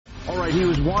He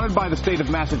was wanted by the state of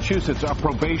Massachusetts, a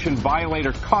probation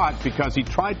violator caught because he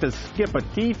tried to skip a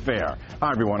tea fair.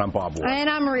 Hi, everyone. I'm Bob Ward. And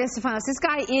I'm Maria Stefanos. This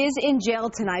guy is in jail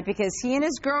tonight because he and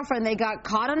his girlfriend, they got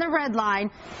caught on the red line.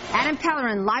 Adam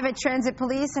Pellerin, live at Transit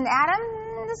Police. And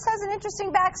Adam, this has an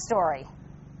interesting backstory.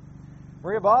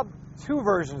 Maria, Bob, two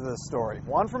versions of this story.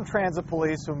 One from Transit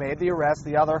Police, who made the arrest,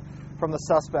 the other from the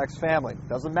suspect's family.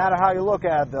 Doesn't matter how you look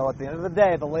at it, though. At the end of the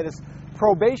day, the latest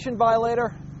probation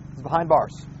violator is behind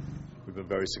bars. We've been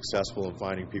very successful in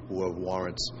finding people who have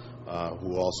warrants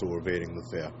who also are evading the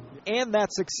fare. And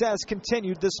that success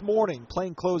continued this morning.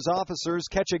 Plainclothes officers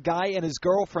catch a guy and his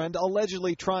girlfriend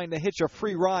allegedly trying to hitch a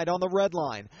free ride on the red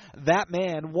line. That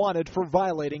man wanted for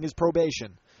violating his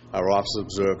probation. Our officers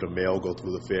observed a male go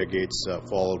through the fare gates,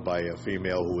 followed by a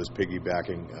female who was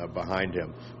piggybacking behind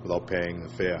him without paying the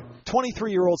fare.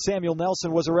 23-year-old Samuel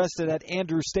Nelson was arrested at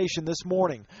Andrews Station this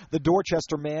morning. The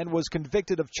Dorchester man was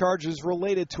convicted of charges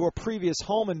related to a previous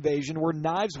home invasion where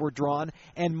knives were drawn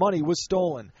and money was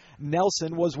stolen.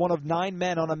 Nelson was one of 9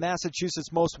 men on a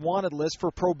Massachusetts most wanted list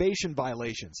for probation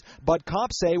violations. But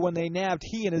cops say when they nabbed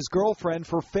he and his girlfriend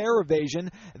for fare evasion,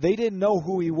 they didn't know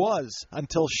who he was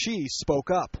until she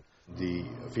spoke up. The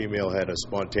female had a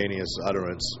spontaneous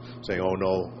utterance saying, "Oh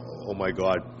no, oh my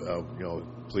God,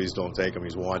 please don't take him,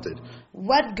 he's wanted."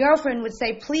 What girlfriend would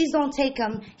say, "Please don't take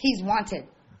him, he's wanted"?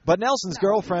 But Nelson's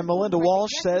girlfriend, Melinda Walsh,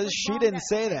 says she didn't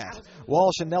say that.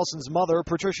 Walsh and Nelson's mother,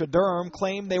 Patricia Durham,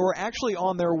 claimed they were actually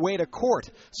on their way to court,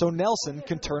 so Nelson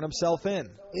can turn himself in.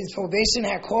 His probation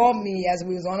had called me as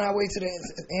we was on our way to the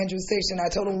Andrews Station. I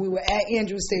told him we were at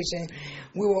Andrews Station.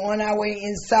 We were on our way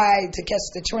inside to catch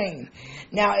the train.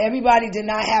 Now, everybody did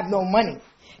not have no money.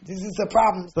 This is a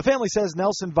problem. The family says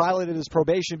Nelson violated his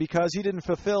probation because he didn't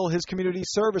fulfill his community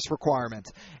service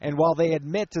requirement. And while they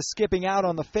admit to skipping out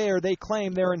on the fare, they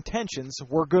claim their intentions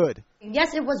were good.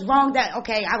 Yes, it was wrong that,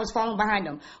 I was following behind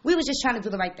him. We was just trying to do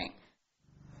the right thing.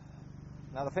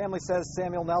 Now, the family says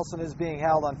Samuel Nelson is being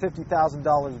held on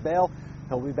 $50,000 bail.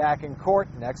 He'll be back in court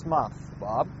next month.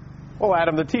 Bob? Well,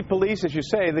 Adam, the T police, as you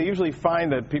say, they usually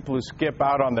find that people who skip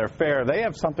out on their fare, they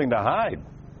have something to hide.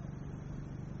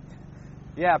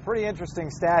 Yeah, pretty interesting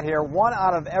stat here. 1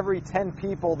 out of every 10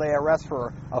 people they arrest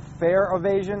for a fare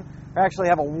evasion actually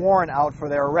have a warrant out for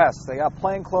their arrest. They got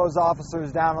plainclothes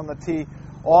officers down on the T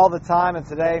all the time, and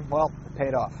today, well, it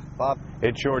paid off. Bob?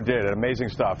 It sure did. Amazing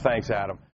stuff. Thanks, Adam.